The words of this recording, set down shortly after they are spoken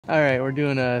All right, we're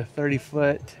doing a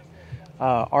 30-foot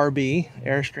RB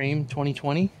Airstream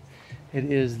 2020. It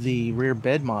is the rear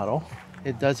bed model.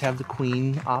 It does have the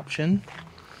queen option.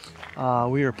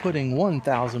 We are putting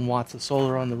 1,000 watts of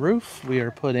solar on the roof. We are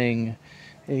putting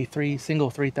a single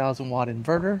 3,000 watt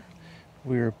inverter.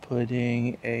 We are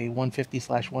putting a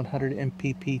 150/100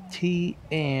 MPPT,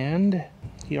 and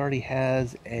he already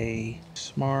has a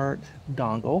smart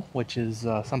dongle, which is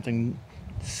something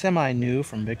semi-new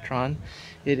from Victron.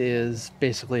 It is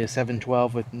basically a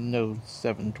 712 with no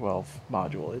 712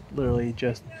 module. It literally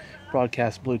just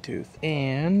broadcasts Bluetooth,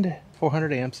 and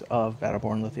 400 amps of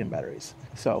battle-born lithium batteries.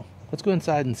 So let's go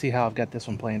inside and see how I've got this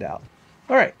one planned out.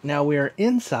 All right, now we are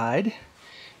inside,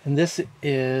 and this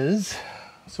is,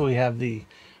 so we have the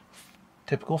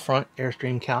typical front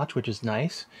Airstream couch, which is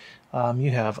nice.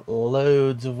 You have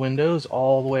loads of windows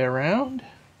all the way around.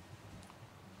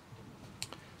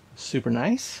 Super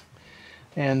nice.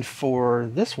 And for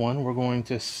this one, we're going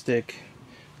to stick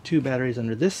 2 batteries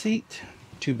under this seat,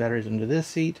 2 batteries under this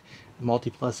seat, a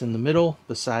Multiplus in the middle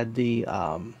beside the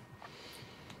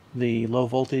low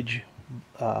voltage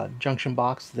junction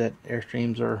box that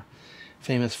Airstreams are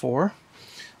famous for.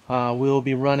 We'll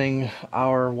be running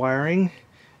our wiring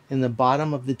in the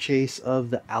bottom of the chase of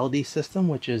the Aldi system,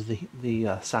 which is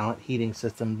the silent heating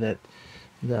system that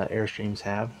the Airstreams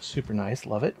have. Super nice,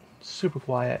 love it. Super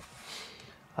quiet.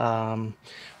 I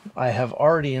have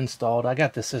already installed, I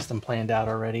got the system planned out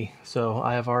already, so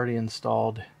I have already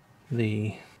installed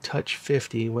the Touch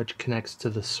 50, which connects to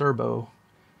the Serbo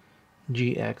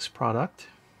GX product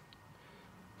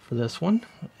for this one.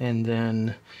 And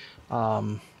then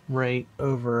right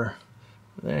over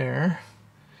there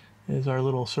is our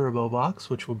little Serbo box,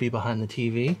 which will be behind the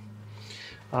TV.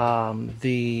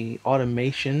 The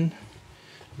automation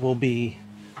will be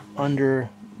under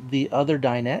the other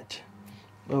dinette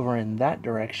over in that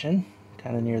direction,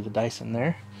 kind of near the Dyson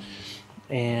there.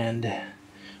 And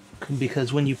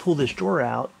because when you pull this drawer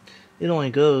out, it only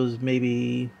goes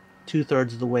maybe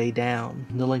 2/3 of the way down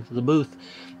the length of the booth.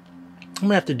 I'm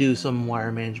gonna have to do some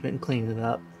wire management and clean it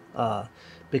up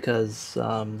because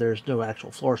there's no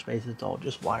actual floor space, it's all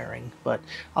just wiring, but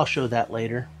I'll show that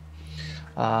later.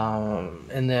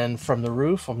 And then from the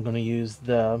roof, I'm going to use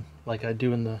the, like I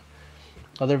do in the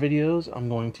other videos, I'm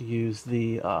going to use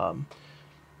the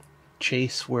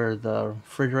chase where the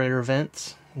refrigerator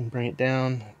vents, and bring it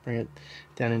down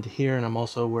into here. And I'm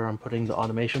also, where I'm putting the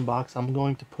automation box, I'm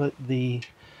going to put the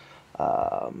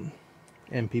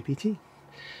MPPT.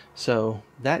 So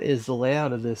that is the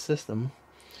layout of this system,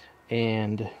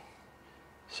 and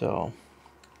so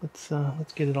let's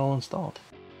get it all installed.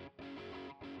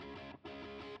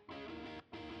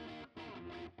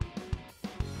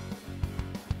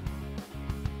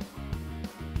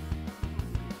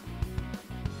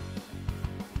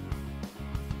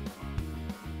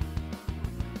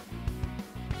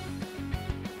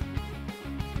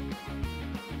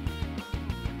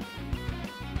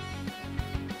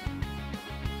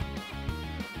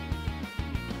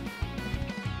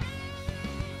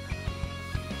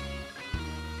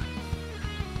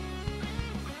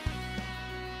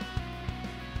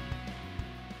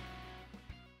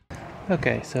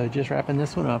 Okay, so just wrapping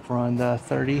this one up. We're on the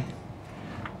 30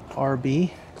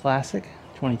 RB Classic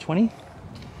 2020.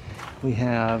 We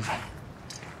have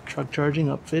truck charging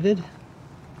upfitted.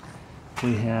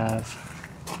 We have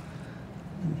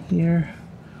here,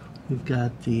 we've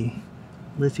got the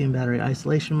lithium battery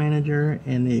isolation manager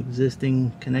and the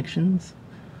existing connections.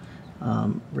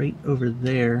 Right over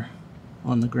there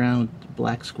on the ground, the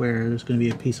black square, there's going to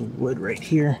be a piece of wood right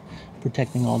here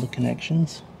protecting all the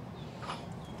connections.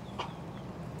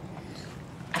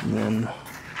 And then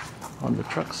on the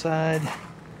truck side,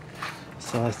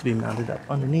 still has to be mounted up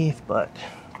underneath, but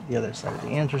the other side of the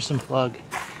Anderson plug.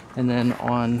 And then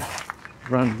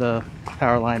the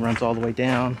power line runs all the way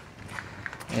down.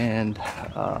 And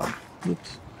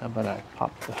oops, how about I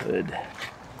pop the hood?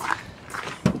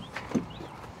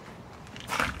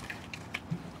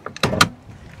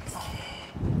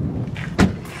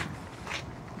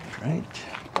 Right.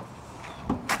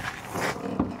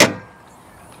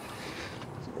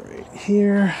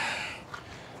 Here,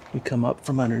 we come up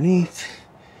from underneath,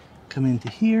 come into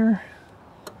here,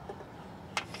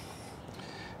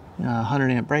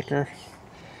 100 amp breaker,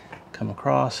 come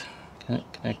across,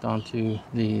 connect onto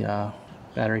the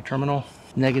battery terminal.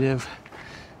 Negative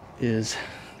is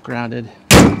grounded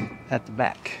at the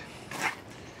back.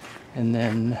 And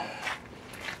then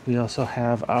we also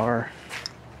have our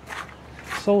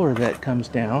solar that comes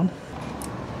down.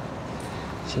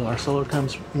 So our solar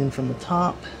comes in from the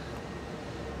top,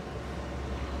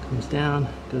 comes down,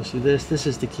 goes through this. This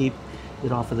is to keep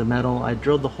it off of the metal. I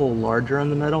drilled the hole larger on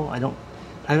the metal. I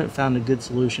haven't found a good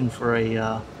solution for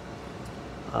a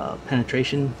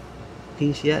penetration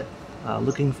piece yet.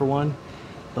 Looking for one,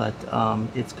 but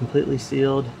it's completely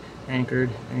sealed, anchored,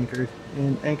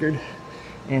 and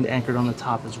anchored on the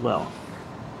top as well.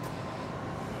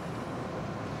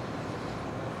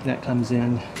 That comes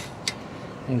in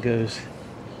and goes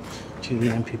to the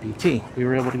MPPT. We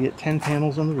were able to get 10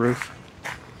 panels on the roof,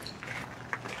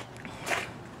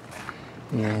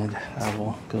 and I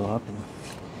will go up and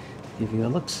give you a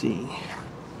look-see.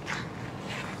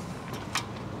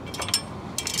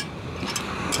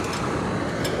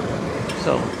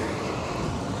 So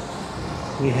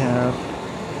we have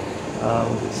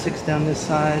 6 down this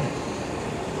side,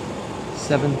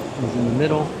 7 is in the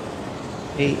middle,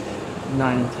 8,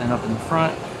 9, and 10 up in the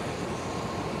front.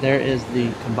 There is the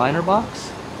combiner box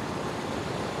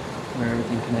where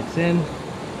everything connects in,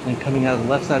 and coming out of the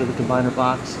left side of the combiner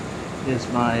box is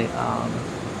my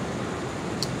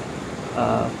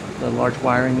the large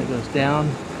wiring that goes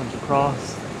down, comes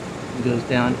across, and goes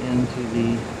down into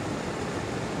the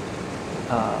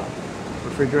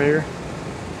refrigerator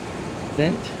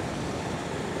vent,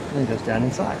 and then goes down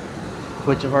inside,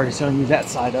 which I've already shown you that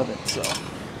side of it. So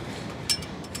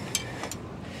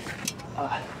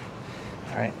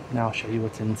alright, now I'll show you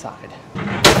what's inside.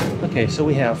 Okay, so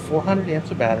we have 400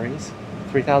 amps of batteries,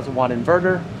 3000 watt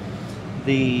inverter,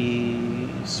 the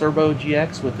Servo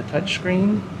GX with the touch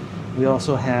screen. We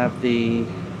also have the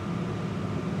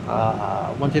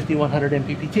 150-100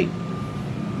 MPPT.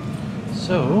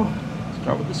 So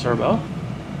start with the servo.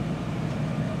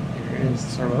 Here is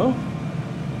the servo.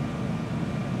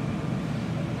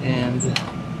 And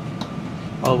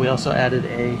we also added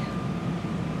a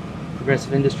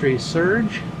Progressive Industries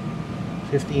Surge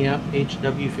 50 amp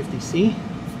HW50C.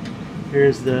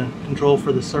 Here's the control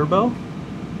for the servo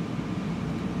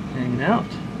hanging out.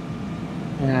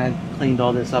 And I cleaned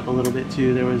all this up a little bit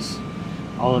too. There was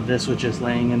all of this was just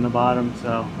laying in the bottom,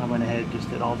 so I went ahead and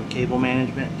just did all the cable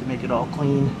management to make it all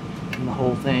clean and the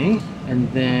whole thing.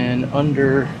 And then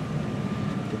under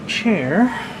the chair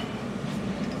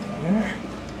here,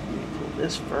 let me pull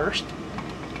this first.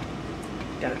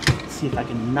 Gotta see if I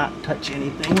can not touch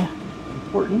anything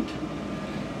important.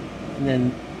 And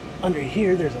then under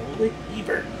here there's a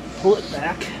lever. Pull it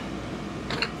back,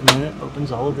 and then it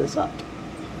opens all of this up.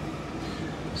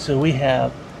 So we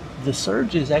have the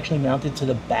Surge is actually mounted to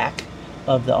the back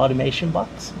of the automation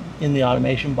box. In the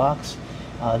automation box,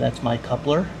 that's my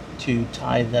coupler to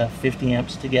tie the 50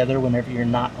 amps together whenever you're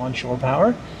not on shore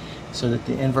power, so that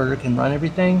the inverter can run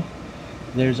everything.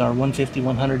 There's our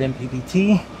 150-100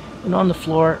 MPPT, and on the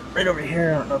floor right over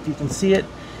here, I don't know if you can see it,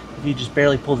 if you just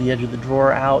barely pull the edge of the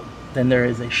drawer out, then there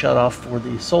is a shutoff for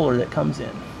the solar that comes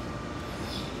in.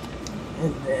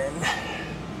 And then,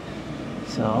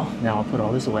 so now I'll put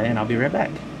all this away and I'll be right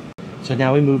back. So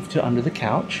now we move to under the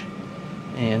couch,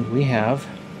 and we have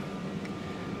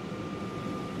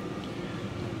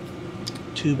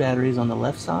 2 batteries on the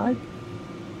left side.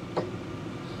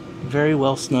 Very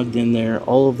well snugged in there.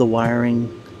 All of the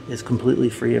wiring is completely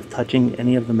free of touching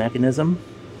any of the mechanism.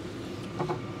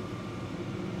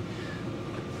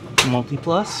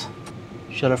 Multiplus,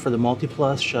 shut off for the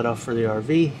Multiplus, shut off for the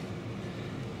RV,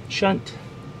 shunt,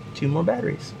 2 more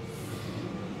batteries.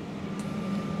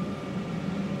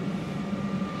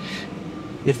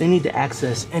 If they need to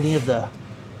access any of the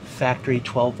factory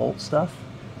 12 volt stuff,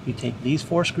 you take these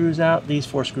 4 screws out, these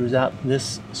 4 screws out,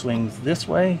 this swings this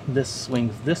way, this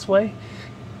swings this way.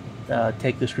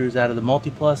 Take the screws out of the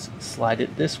Multiplus, slide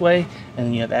it this way, and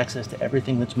then you have access to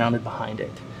everything that's mounted behind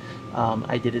it.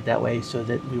 I did it that way so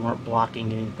that we weren't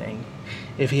blocking anything.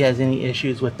 If he has any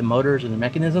issues with the motors and the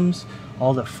mechanisms,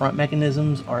 all the front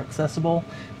mechanisms are accessible.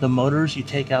 The motors, you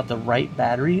take out the right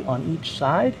battery on each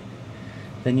side,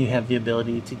 then you have the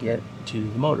ability to get to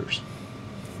the motors.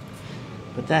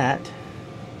 But that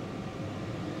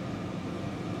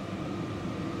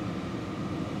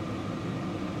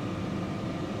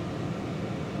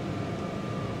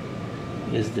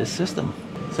is this system.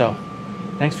 So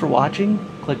thanks for watching.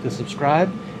 Click the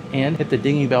subscribe and hit the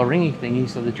dingy bell ringing thingy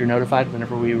so that you're notified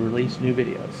whenever we release new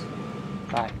videos.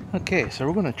 Bye. Okay, so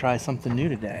we're going to try something new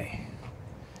today.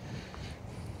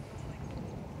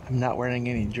 I'm not wearing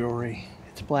any jewelry.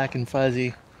 It's black and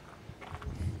fuzzy.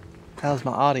 How's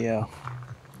my audio?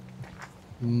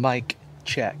 Mic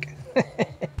check.